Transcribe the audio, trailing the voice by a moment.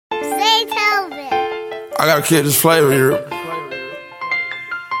I gotta catch this flavor here.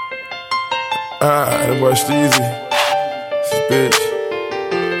 That boy Steezy. This bitch.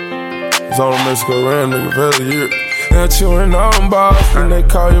 It's on the Mexico Ram, nigga, for the year. Now chewing on bars, and they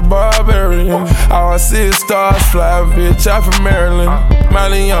call you barbarian. All I see is stars fly, bitch, I'm from Maryland.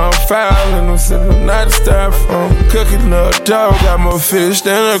 Miley on file, and I'm sipping not a styrofoam. Cooking up dough, got more fish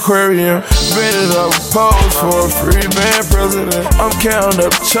than an aquarium. Ready to pose for a free band president. I'm counting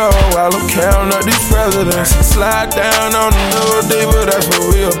up cho while I'm counting up these presidents. Slide down on the new diva, that's what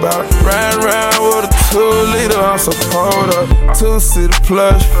we about. Riding around with a 2-liter, I'm so pulled up. 2-seater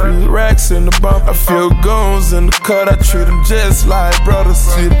plush, free racks in the bump. I feel goons in the cut, I treat them just like brothers.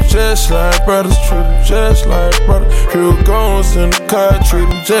 Treat them just like brothers, treat them just like brothers. Feel goons in the cut, treat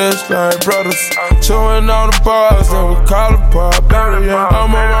them just like brothers. Chewing on the bars, then we call it barbarian.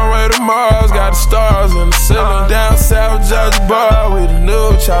 I'm on my way to Mars, got the stars in the ceiling. Down south, Georgia bar, we the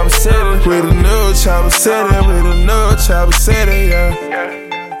new chopper city. We the new chopper city, we the new chopper city,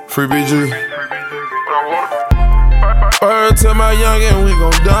 yeah. Free BG. Word to my youngin', we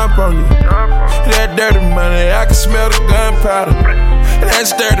gon' dump on you. That dirty money, I can smell the gunpowder.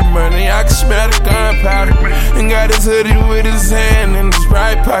 That's dirty money, I can smell the gunpowder. And got his hoodie with his hand in his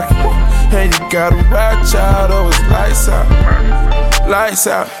right pocket. And you gotta watch out, oh, it's lights out. Lights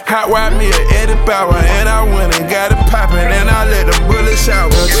out. Hot wipe me a Eddie Bauer, and I went and got it poppin', and I let the bullets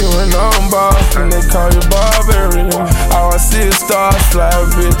shout. Chewing on bars, and they call you barbarian. All I see is stars fly,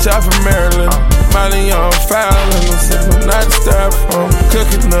 bitch, I'm from Maryland. Miley on file, and I'm sipping not a styrofoam.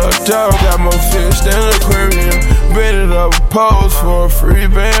 Cooking up dough, got more fish than an aquarium. Ready to pose for a free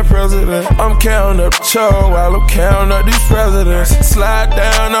band president. I'm counting up cho while I'm counting up these presidents. Slide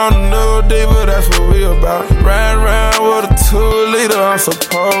down on the new diva, that's what we about. Riding around with a 2-liter, I'm so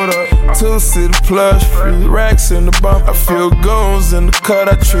pulled up. 2-seater plush, free racks in the bump. I feel goons in the cut,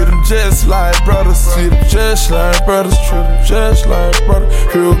 I treat them just like brothers. Treat them just like brothers, treat them just like brothers.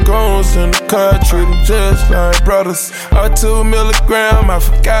 Feel goons in the cut, treat them just like brothers. 2 milligram, I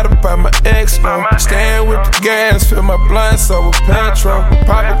forgot about my ex now. Staying with the gas, fill my blinds up with petrol.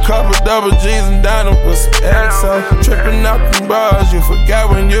 Pop a couple double G's and down them with some XO. Tripping out them bars, you forgot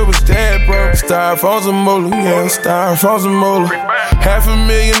when you was dead, bro. Styrofoam's a moolah, yeah, styrofoam's a moolah.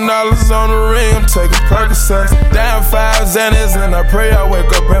 $500,000 on the ring, I'm taking Percocets. Down 5 Xanax, and I pray I wake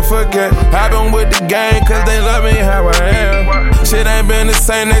up and forget. I been with the gang, cause they love me how I am. Shit ain't been the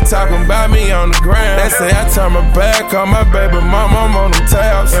same, they talking about me on the ground. They say I turn my back on my baby mama, I'm on them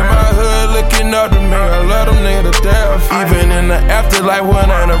tabs. In my hood looking up to me, I love them niggas to death. Even in the afterlife when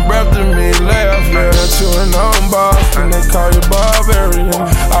ain't a breath to me left. Yeah, chewing on bars, and they call you barbarian.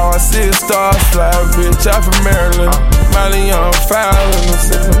 All I see is stars fly, bitch, I'm from Maryland. Miley on file, and I'm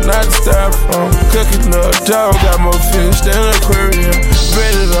sipping not a styrofoam. Cooking up dough, got more fish than an aquarium.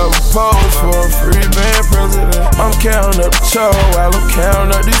 Ready to pose for a free band president. I'm counting up cho while I'm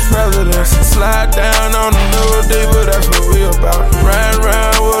counting up these presidents. Slide down on the new diva, that's what we about. Riding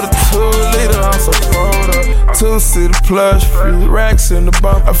around with a 2-liter, I'm so pulled up. 2-seater plush, free racks in the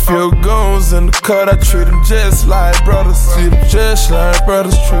bump. I feel goons in the cut, I treat them just like brothers. Treat them just like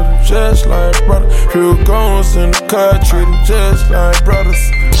brothers, treat them just like brothers. Feel goons in the cut, treat them just like brothers.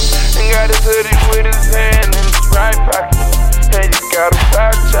 And got his hoodie with his hand in his right pocket. And you gotta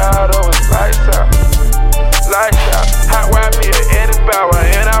watch out, oh, it's lights out. Lights out. Hot wipe me a Eddie Bauer,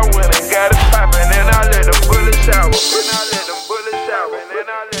 and I went and got it poppin', and I let them bullets shower. And I let them bullets shower, and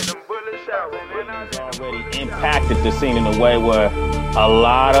I let them bullets shower, and I let them already impacted the scene in a way where a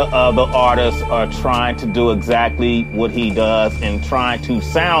lot of other artists are trying to do exactly what he does and trying to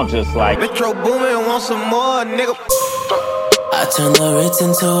sound just like. Metro Boomin, want some more, nigga. I turn the Ritz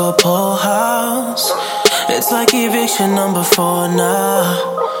into a pool house. It's like eviction number 4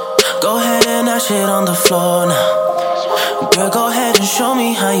 now. Go ahead and that shit on the floor now. Girl, go ahead and show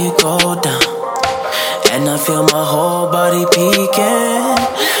me how you go down. And I feel my whole body peeking.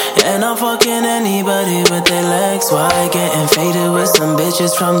 And I'm fucking anybody with their legs wide. Getting faded with some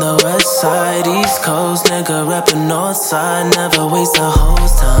bitches from the west side. East Coast, nigga reppin' north side. Never waste a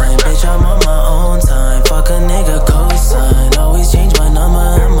hoe's time. Bitch, I'm on my own time. Fuck a nigga cosign. Always change my number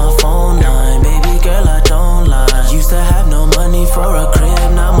and my phone line. Baby girl, I don't lie. Used to have no money for a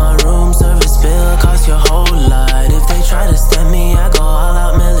crib. Now my room service bill cost your whole lot. If they try to stem me, I go all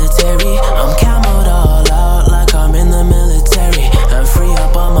out military. I'm camoed all out like I'm in the military. And free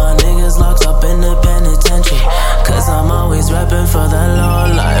up all my niggas locked up in the penitentiary. Cause I'm always reppin' for the low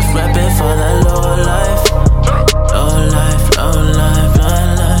life. Reppin' for the low life. Low life, low life, low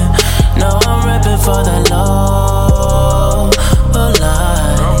life. No, I'm reppin' for the low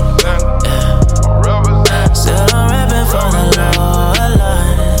life. Yeah. Still I'm reppin' for the low life.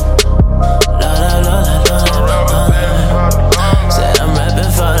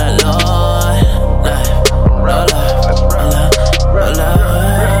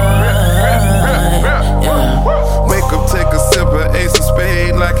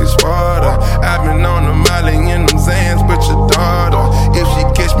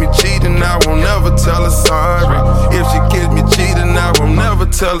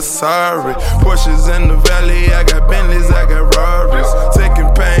 sorry. Porsches in the valley, I got Bentleys, I got Rarries. Taking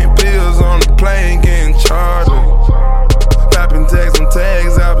pain pills on the plane, getting chartered. Popping tags on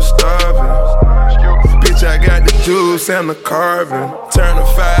tags, I was starving. Bitch, I got the juice and the carving. Turn a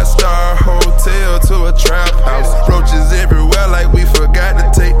 5-star hotel to a trap house. Roaches everywhere like we forgot to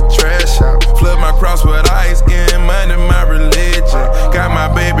take the trash out. Flood my cross with ice, getting money, my religion. Got my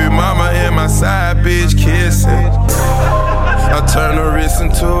baby mama and my side bitch kissing. I turn the wrist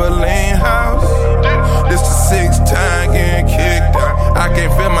into a lean house. This the 6th time getting kicked out. I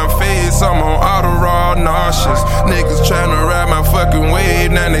can't feel my face, I'm on auto raw nauseous. Niggas tryna ride my fucking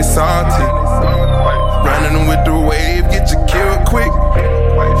wave, now they salty. Running with the wave, get you killed quick.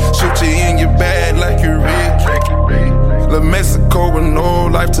 Shoot you in your bag like you're Rick. La Mexico with no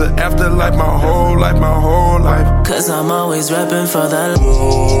life to afterlife, my whole life, my whole life. Cause I'm always rapping for that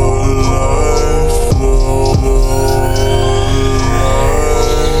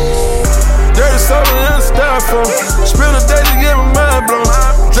Dirty soda in the styrofoam. Spend a day to get my mind blown.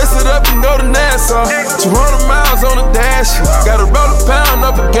 Dress it up and go to Nassau. 200 miles on the dash. Gotta roll a pound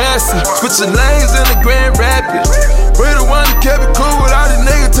up a gas. Switching lanes in the Grand Rapids. We the one that kept it cool with all these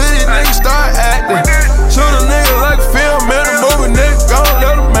niggas till these niggas start acting. Shoot a nigga like a film in a movie, nigga, gon'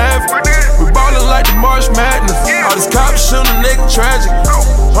 let them have it. We ballin' like the March Madness. All these cops shootin' a nigga tragic.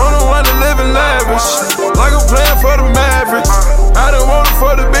 I'm the one that livin' lavish, like I'm playin' for the Mavericks. I done want it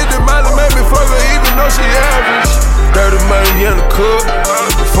for the bitch that might have made me fuck her even though she average. Dirty money in the cook,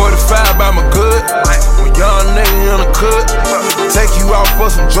 45 by my good. When young nigga in the cook, take you out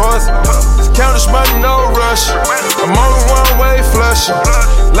for some joints. Count this money, no rush. I'm on the one-way flushing.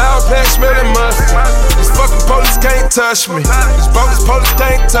 Loud pack smelling mustard. These fucking police can't touch me. These bogus police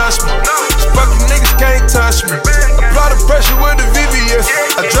can't touch me. These fucking niggas can't touch me. Apply the pressure with the VVS.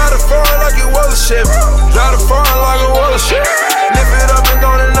 I drive the foreign like it was a Chevy. Drive the foreign like it was a Chevy. Lift it up and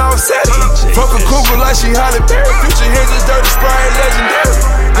go and offset it. Fuck a cougar like she Halle Berry. Future hinges, dirty Sprite, legendary.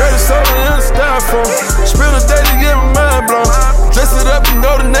 Dirty soda in the styrofoam. Spend a day to get my mind blown. Dress it up and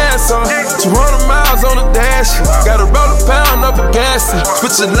go to Nassau. 200 miles on the dash. Gotta roll a pound up a gas.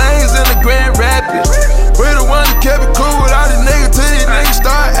 Switching lanes in the Grand Rapids. We the one that kept it cool with all these niggas till these niggas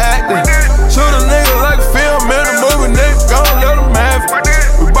start acting. Shoot a nigga like a film in a movie, nigga, gon' let them have it.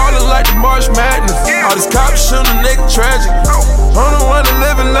 We ballin' like the March Madness. All these cops shootin' a nigga tragic. I'm the one that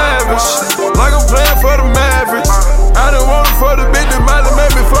livin' lavish, like I'm playin' for the Mavericks. I done want it for the bitch that might have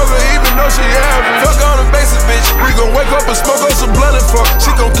made me fuck her even though she average. Fuck on the basic bitch, we gon' wake up and smoke on some blunt and fuck.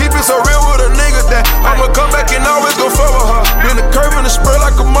 She gon' keep it so real with a nigga that I'ma come back and always gon' fuck with her. Been a curve and a spur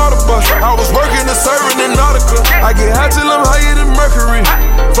like a motor bus. I was working and serving in Nautica. I get high till I'm higher than Mercury.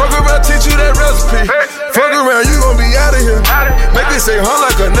 Fuck around, teach you that recipe. Fuck around, you gon' be out of here. Make it say huh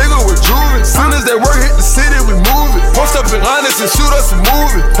like a nigga with juvie. Soon as that work hit the city, we move it. Post up in Honest and shoot us a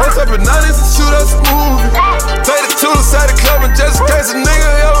movie. Post up in Honest and shoot us a movie. Take the tool inside the club and just in case a nigga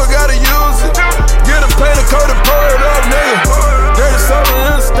ever gotta use it. Get a painter coat and pour it up, nigga. Dirty soda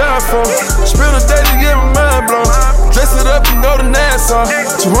in the styrofoam. Spend a day to get my mind blown. Dress it up and go to Nassau.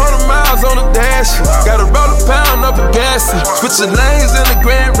 200 miles on the dash. Gotta roll a pound up a gas. Switching lanes in the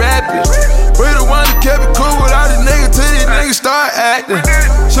Grand Rapids. We the one that kept it cool with all these niggas till these niggas start acting.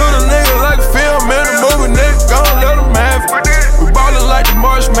 Shoot a nigga like a film in a movie, nigga, gon' let them have it. We ballin' like the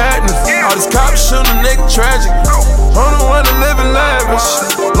March Madness. All these cops shootin' a nigga tragic. I'm the one that livin' lavish,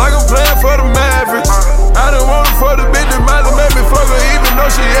 like I'm playin' for the Mavericks. I done want it for the bitch that might have made me fuck her even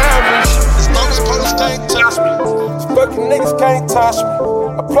though she average. These bogus police can't touch me. These fucking niggas can't touch me.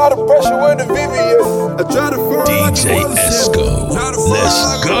 Apply the pressure with the VVS. I try to feel DJ Esco,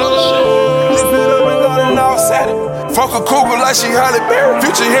 let's go. Lift it up and go and offset it. Fuck a cougar like she Halle Berry.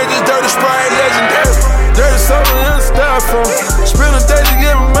 Future hinges, dirty Sprite, legendary. Dirty soda in the styrofoam. Spend a day to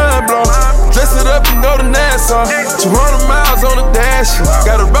get my mind blown. Dress it up and go to Nassau. 200 miles on the dash.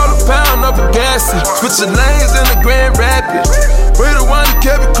 Gotta roll a pound up a gas. Switching lanes in the Grand Rapids. We the one that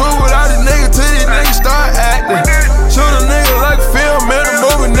kept it cool with all these niggas till these niggas start acting. Shoot a nigga like a film in a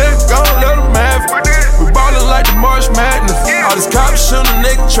movie, nigga, gon' let them have it. We ballin' like the March Madness. All these cops shootin' a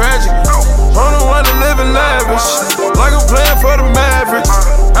nigga tragic. I'm the one that livin' lavish, like I'm playin' for the Mavericks.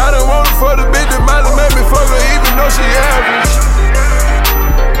 I done want it for the bitch that might have made me fuck her even though she average.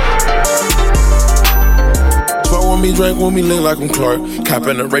 Smoke with me, drink with me, lean like I'm Clark.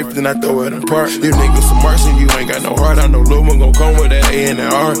 Coppin' a rape, then I throw it in park. You niggas some marks and you ain't got no heart. I know Lil' one gon' come with that A and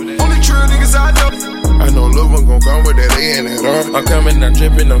that R. Only true niggas I know. I know lil' one gon' come with that A and that R. I'm coming, I'm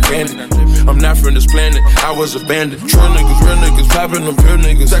drippin', I'm candy. I'm not from this planet, I was abandoned. True niggas, real niggas, poppin' them pure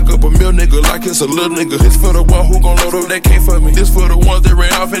niggas. Stack up a meal nigga like it's a little nigga. This for the one who gon' load up that can't fuck me. This for the ones that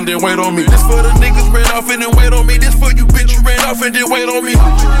ran off and then wait on me. This for the niggas ran off and then wait on me. This for you bitch you ran off and then wait on me.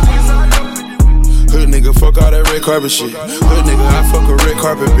 Hood nigga, fuck all that red carpet shit. Hood nigga, I fuck a red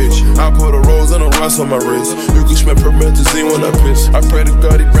carpet bitch. I put a rose and a rust on my wrist. You can smell promethazine when I piss. I pray to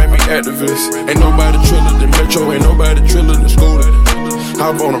God he grant me activists. Ain't nobody triller than Metro, ain't nobody triller than school.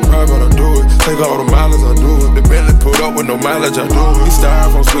 Hop on a private, I do it. Take all the mileage, I do it. The Bentley put up with no mileage, I do it. He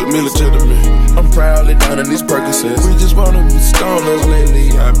styrofoam split me legitimate. I'm proudly down in these Percocets. We just wanna be stoners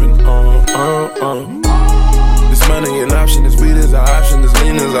lately. I've been This money an option, this weed is an option, this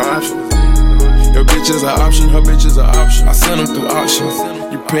lean is an option. Your bitch is an option, her bitch is an option. I send them through auctions.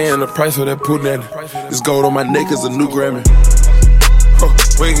 You paying the price for that punani. This gold on my neck is a new Grammy.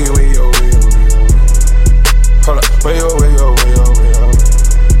 Wiggy, wiggy, oh, wiggy, oh, wiggy. Hold up, way, oh, way, oh, way, oh, way, oh.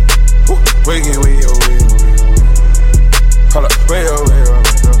 Wiggy, wiggy, oh, wiggy, oh, wiggy. Hold up, way, oh, way, oh,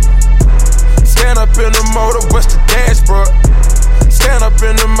 way, oh. Stand up in the motor, bust the dashboard. Stand up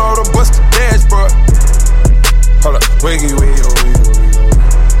in the motor, bust the dashboard. Hold up, wiggy, wiggy, oh,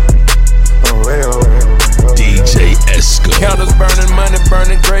 wiggy, oh, wiggy. DJ Esco. Counters burning, money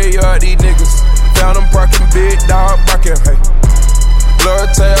burning, graveyard, these niggas. Found them parking, big dog barking, hey.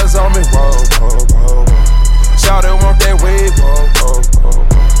 Blood tails on me, whoa, whoa, whoa. Shout it, want that wave, whoa, whoa,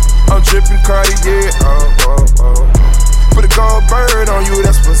 whoa. I'm dripping Cartier, oh, whoa, whoa. Put a gold bird on you,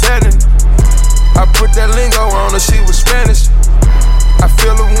 that's what's happening. I put that lingo on her, she was Spanish. I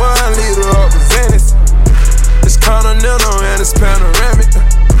fill a 1 liter up with Venice. It's continental and it's panoramic.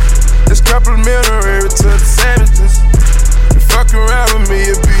 It's complimentary to the sandwiches. You fuck around with me,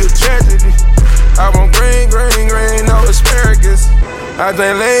 it'd be a tragedy. I want green, green, green, no asparagus. I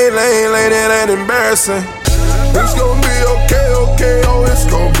think lane, that ain't embarrassing. It's gon' be okay, okay, oh, it's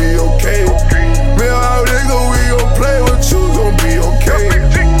gon' be okay. Real out nigga, we gon' play with you, gon' be okay.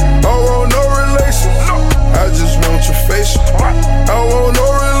 I want no relation, I just want your face. I want no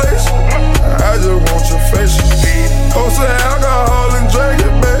relation, I just want your face. Post the alcohol and drink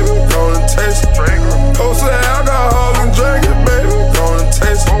it, baby, gonna taste it. Post the alcohol and drink it, baby, gonna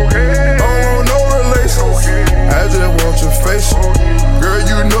taste it. I want no relation, I just want your face. Girl,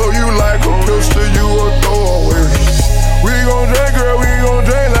 you know you like a pistol, you a throwaway. We gon' drink, girl, we gon'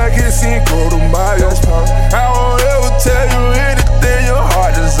 drink like it's Cinco de Mayo. I won't ever tell you anything your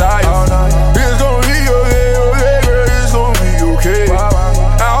heart desires. It's gon' be okay, okay, girl, it's gon' be okay.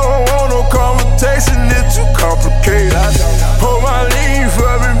 I don't want no conversation, it's too complicated. Pull my lean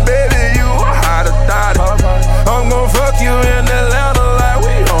for me, baby, you a hot thotty. I'm gon' fuck you in Atlanta like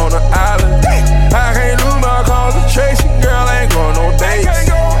we on the island. I can't lose my concentration, girl, ain't going no dates.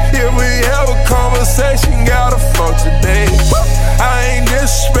 If we have a conversation, gotta fuck today. I ain't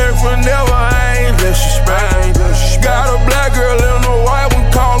disrespectful, never, I ain't disrespect. Got a black girl and a white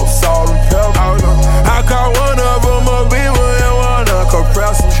one, call her salt and pepper. I call one of them a beaver and one a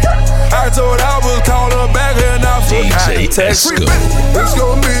compressor. I told I was call her back and I forgot to text her. It's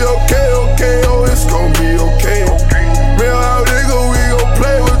gon' be okay, okay, oh, it's gon' be okay. Real out nigga, we gon'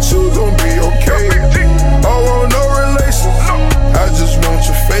 play with you, gon' be okay. I want no relation, I just want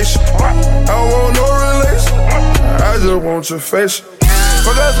your face. I want no relation, I just want your face.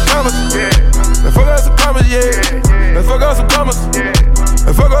 Fuck out some commas, yeah. Fuck out some commas, yeah. Fuck out some commas, yeah.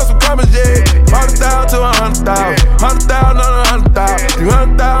 Fuck out some commas, yeah. 100,000 to 100,000, 100,000 on 100,000,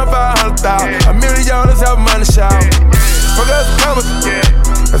 300,000, 500,000. $1 million have money shout. Fuck out some commas, yeah.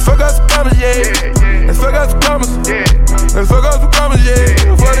 Fuck out some commas, yeah. Fuck out some commas, yeah. Fuck out some commas,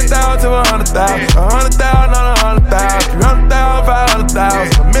 yeah. 40,000 to 100,000, 100,000 on 100,000, 300,000,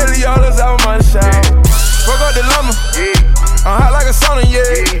 500,000. $1 million have money shout. Fuck up the lumber, yeah. I'm hot like a sauna,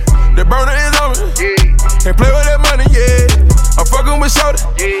 yeah. The burner is on me, yeah. Can't play with that money, yeah. I'm fucking with shorty,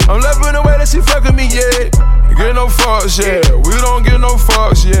 yeah. I'm loving the way that she fucking me, yeah. Get no fucks, yeah. We don't get no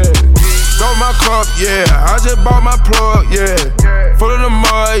fucks, yeah. Throw my cup, yeah. I just bought my plug, yeah. Full of the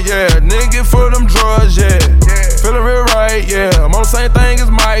mud, yeah. Nigga full of them drugs, yeah. Feeling real right, yeah. I'm on the same thing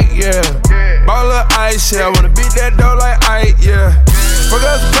as Mike, yeah. Ball of ice, yeah. Wanna beat that dough like Ike, yeah. Fuck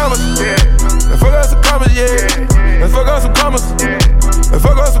out some commas, yeah. Fuck out some commas, yeah. Fuck out some commas, yeah.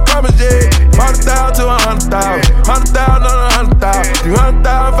 Fuck out some commas, yeah. 100,000 to 100,000, 100,000 on 100,000,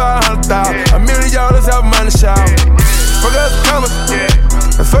 300,000, 500,000. $1 million have money shout. Fuck out some commas, yeah.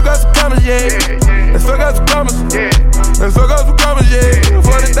 Fuck out some commas, yeah. Fuck out some commas, yeah. Fuck out some commas, yeah.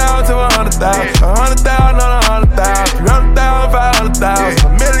 40,000 to 100,000, 100,000 on 100,000, 300,000,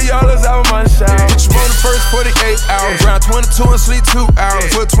 500,000. $1 million have money shout. the first 48 hours. Round 22 and sleep 2 hours.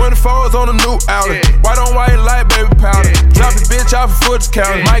 Put 24s on a new outlet. White on white like baby powder. Drop the bitch off a foot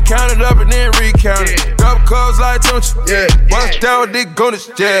counter. Might count it up and then recount it. Double cups like Tunch. Bust down with Dick Gunnish.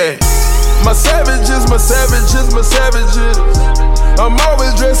 My savages, my savages, my savages. I'm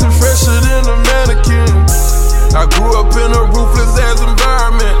always dressing fresher than a mannequin. I grew up in a ruthless ass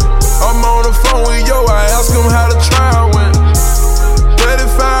environment. I'm on the phone with yo, I ask him how the trial went.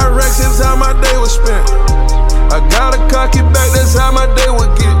 35 racks is how my day was spent. I got a cocky back, that's how my day would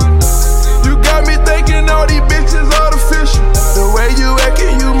get. You got me thinking all these bitches artificial. The way you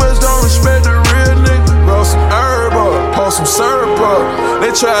acting, you must don't respect the real nigga. Roll some herb up, pour some syrup up. They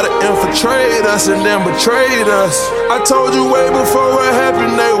try to infiltrate us and then betrayed us. I told you way before what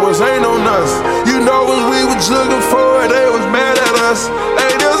happened, they was ain't on us. You know when we was looking for it, they was mad at us. Hey,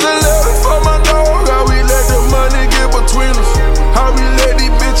 there's a letter for my dog. How we let the money get between us? How we let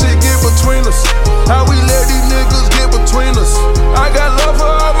these bitches get between us? How we let these niggas get between us? I got love for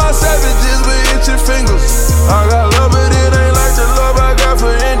all my savages with itching fingers. I got love, but it ain't like the love I got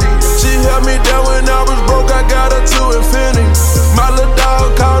for Indy. She held me down when I was broke, I got her to infinity. My little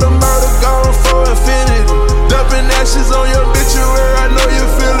dog called a murder, gone for infinity. Dumping ashes on your obituary, I know you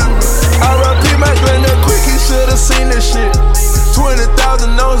feeling me. R.I.P. my granddad quick, he should've seen this shit.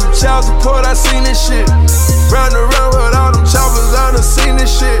 20,000 on some child support, I seen this shit. Round around with all them choppers, I done seen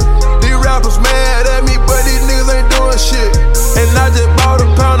this shit. These rappers mad at me, but these niggas ain't doing shit. And I just bought a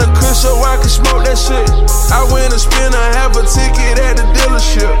pound of kush so I can smoke that shit. I went and spent a half a ticket at the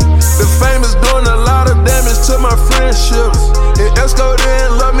dealership. The fame is doing a lot of damage to my friendships. If Esco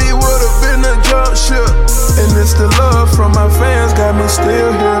didn't love me, would've been a jump ship. And it's the love from my fans got me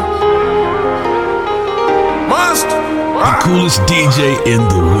still here. Monster! The coolest DJ in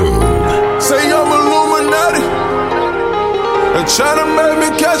the world. Say I'm Illuminati and tryna make me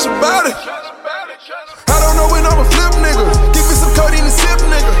catch a body. I don't know when I'ma flip, nigga. Give me some codeine and sip,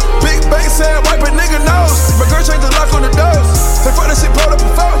 nigga. Big bank said wipe a nigga nose. My girl changed the lock on the doors. They fuck that shit pulled up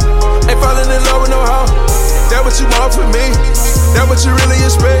before. Ain't falling in love with no hoe. That what you want from me? That what you really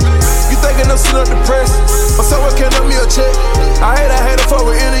expect? You thinking I'm sitting up depressed? Or someone can up me a check? I hate to fuck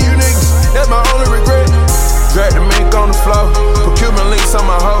with any of you niggas. That's my only regret. Drag the mink on the floor. Put Cuban links on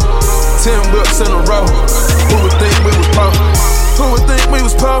my hoe. 10 whips in a row. Who would think we was poor? Who would think we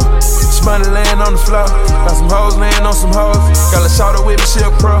was poor? Money laying on the floor. Got some hoes laying on some hoes. Got a shawty with me, she a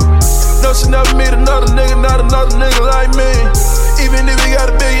pro. No, she never meet another nigga, not another nigga like me. Even if he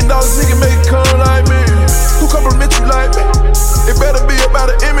got $1 billion, he can make it come like me. Who compliment you like me? It better be about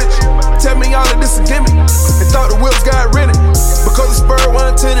an image. Tell me all of this a gimmick. They thought the wheels got rented because the spur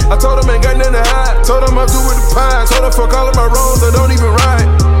wasn't tinted. I told them ain't got nothing to hide. Told them I'm good with the pie. Told them fuck all of my wrongs, I don't even ride.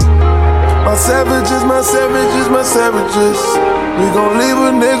 My savages, my savages, my savages. We gon' leave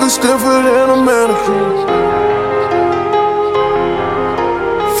a nigga stiffer than a mannequin.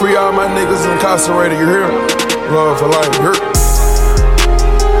 Free all my niggas incarcerated, you hear me? Love for life, you hear me?